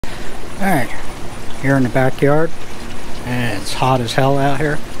Alright, here in the backyard, and it's hot as hell out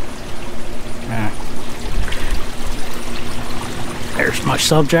here. There's my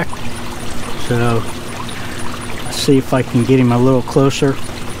subject. So, let's see if I can get him a little closer.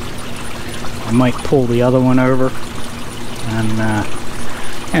 I might pull the other one over and,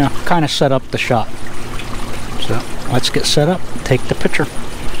 you know, kind of set up the shot. So, let's get set up and take the picture.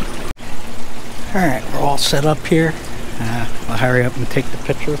 Alright, we're all set up here. I'll hurry up and take the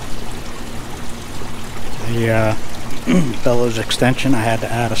picture. The bellows extension, I had to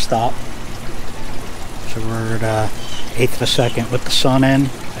add a stop. So we're at 1/8 of a second with the sun in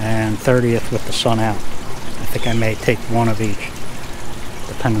and 30th with the sun out. I think I may take one of each,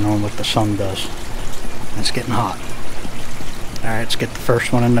 depending on what the sun does. It's getting hot. Alright, let's get the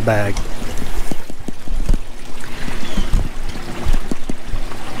first one in the bag.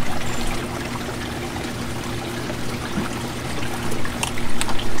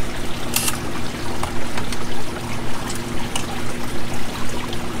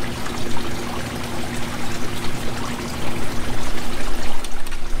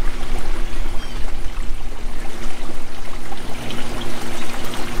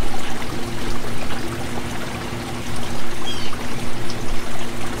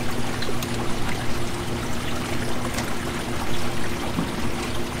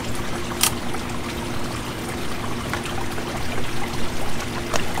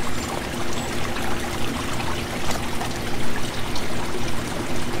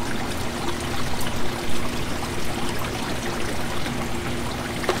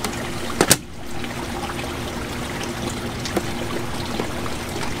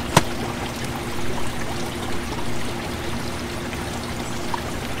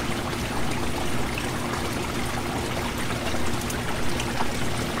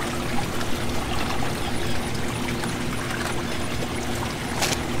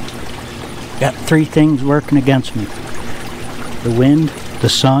 Got three things working against me: the wind, the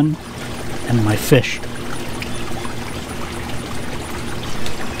sun, and my fish.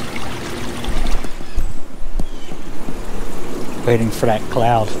 Waiting for that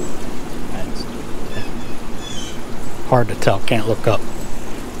cloud. That's hard to tell, can't look up. I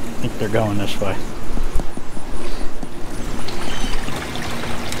think they're going this way.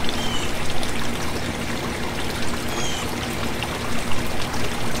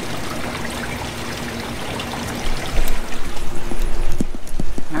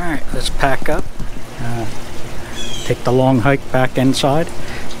 Alright, let's pack up, take the long hike back inside,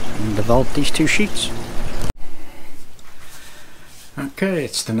 and develop these two sheets. Okay,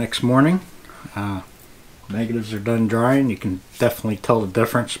 it's the next morning. Negatives are done drying. You can definitely tell the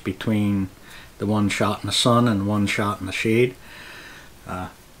difference between the one shot in the sun and one shot in the shade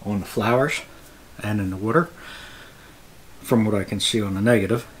on the flowers and in the water, from what I can see on the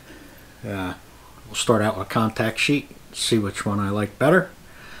negative. We'll start out with a contact sheet, see which one I like better.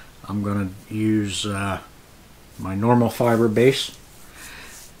 I'm going to use my normal fiber base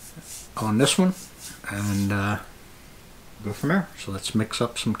on this one and go from there. So let's mix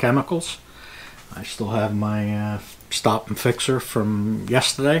up some chemicals. I still have my stop and fixer from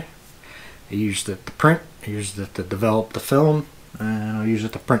yesterday. I used it to print, I used it to develop the film, and I'll use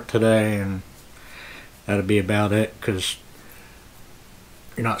it to print today, and that'll be about it, because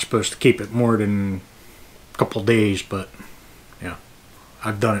you're not supposed to keep it more than a couple days, but yeah,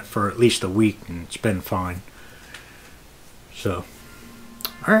 I've done it for at least a week and it's been fine. So,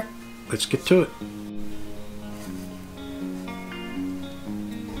 alright, let's get to it.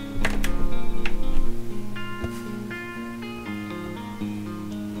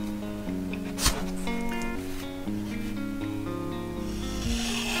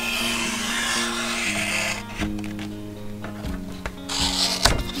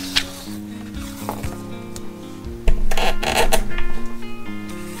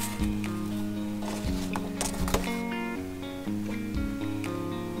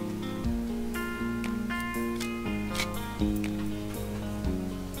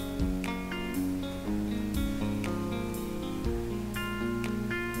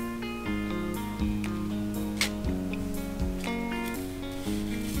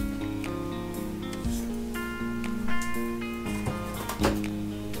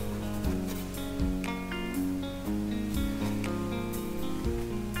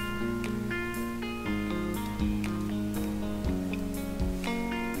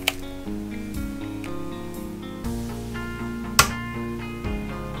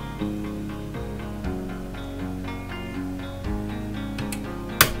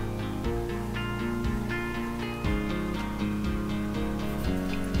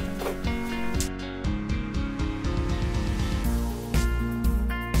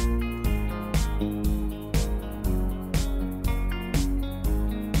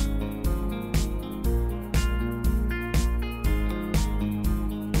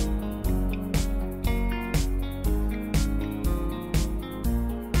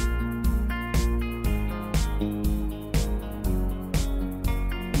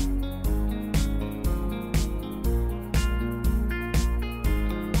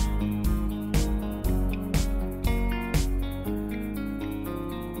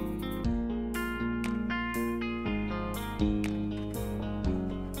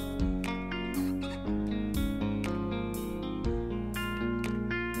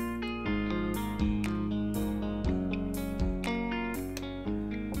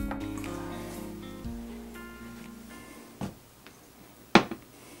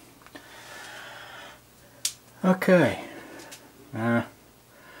 Okay,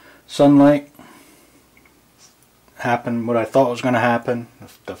 sunlight happened what I thought was going to happen.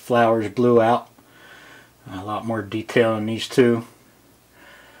 The flowers blew out. A lot more detail in these two.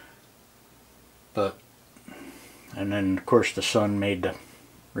 And then of course the sun made the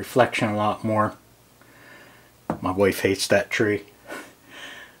reflection a lot more. My wife hates that tree.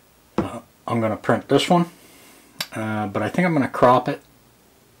 I'm going to print this one, but I think I'm going to crop it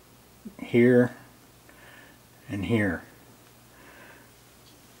here and here,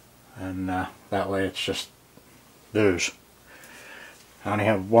 and that way it's just those. I only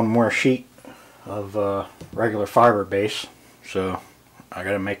have one more sheet of regular fiber base, so I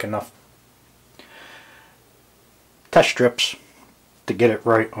got to make enough test strips to get it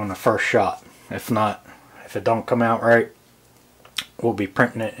right on the first shot. If not, if it don't come out right, we'll be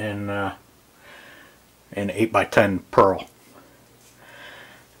printing it in 8x10 pearl.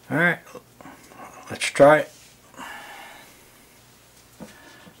 Alright, let's try it.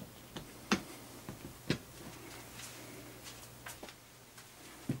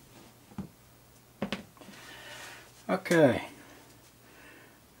 Okay,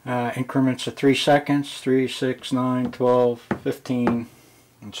 increments of 3 seconds, 3, 6, 9, 12, 15,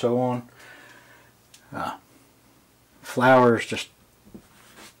 and so on. Flowers just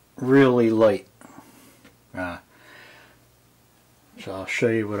really light. So I'll show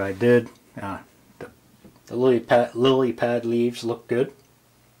you what I did. The lily pad leaves look good.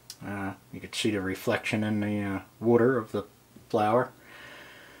 You can see the reflection in the water of the flower.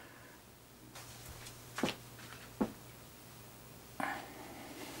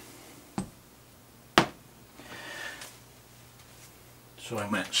 So I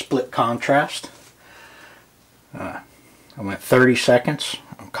went split contrast. I went 30 seconds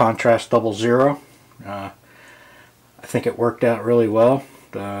on contrast 00. I think it worked out really well.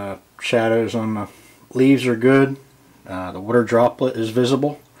 The shadows on the leaves are good. The water droplet is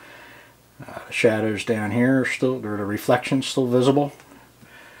visible. The shadows down here are still, or the reflection's still visible.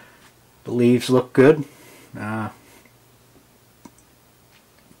 The leaves look good. So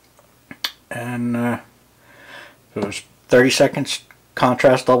it was 30 seconds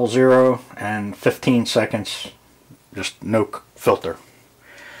contrast 00 and 15 seconds just no filter.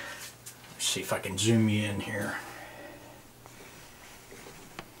 Let's see if I can zoom you in here.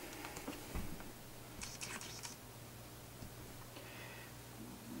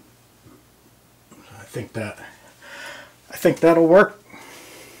 I think that'll work.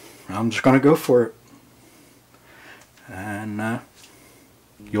 I'm just going to go for it, and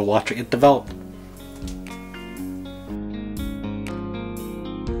you'll watch it get developed.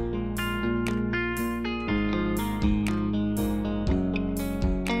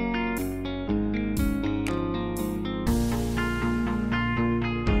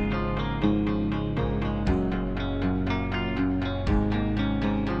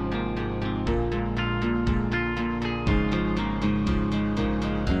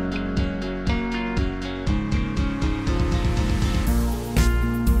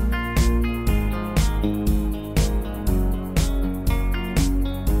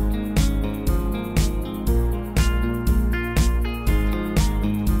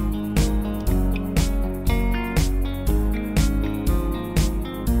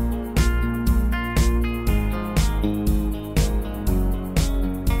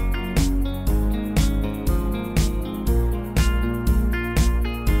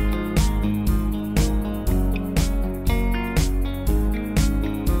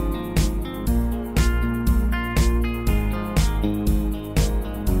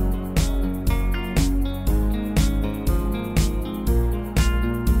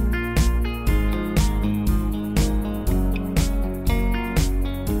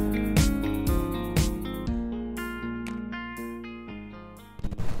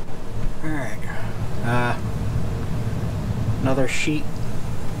 Another sheet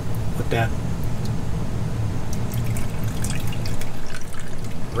with that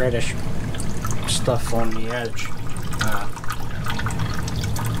reddish stuff on the edge.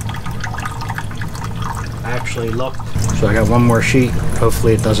 I actually looked, so I got one more sheet.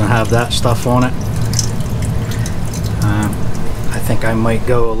 Hopefully it doesn't have that stuff on it. I think I might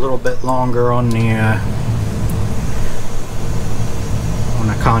go a little bit longer on the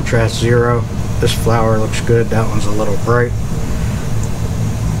contrast 0. This flower looks good. That one's a little bright.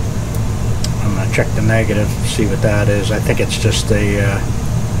 I'm going to check the negative, see what that is. I think it's just a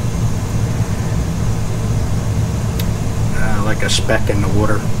like a speck in the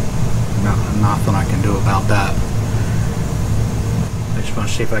water. Nothing I can do about that. I just want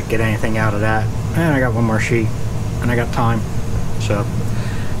to see if I can get anything out of that. And I got one more sheet, and I got time. So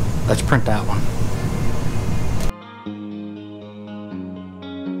let's print that one.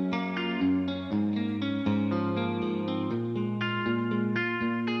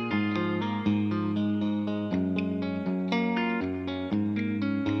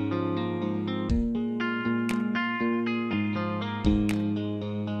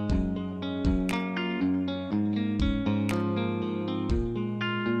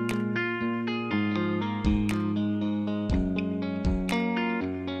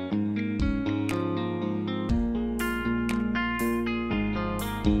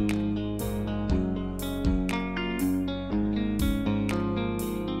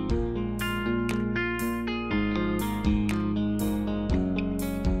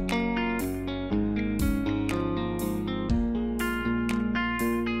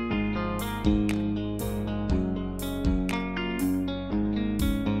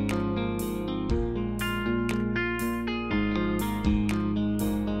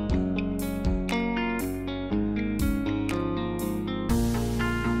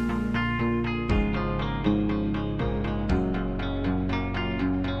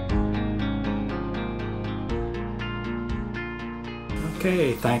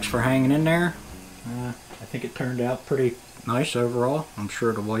 Okay, thanks for hanging in there. I think it turned out pretty nice overall. I'm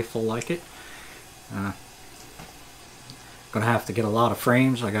sure the wife will like it. Gonna have to get a lot of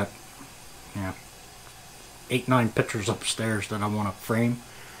frames. I got 8-9 pictures upstairs that I want to frame.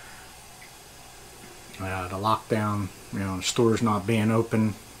 The lockdown, the store's not being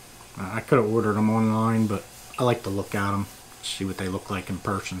open. I could have ordered them online, but I like to look at them, see what they look like in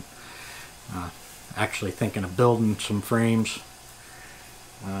person. Actually thinking of building some frames.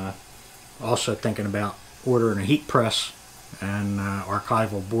 Also thinking about ordering a heat press and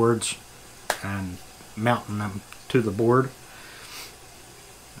archival boards and mounting them to the board,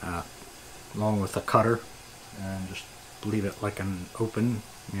 along with a cutter, and just leave it like an open,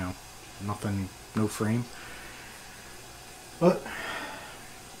 nothing, no frame. But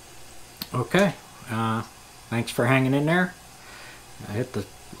okay, thanks for hanging in there. Hit the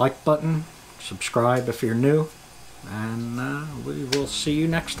like button, subscribe if you're new, and we will see you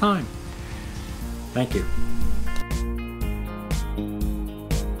next time. Thank you.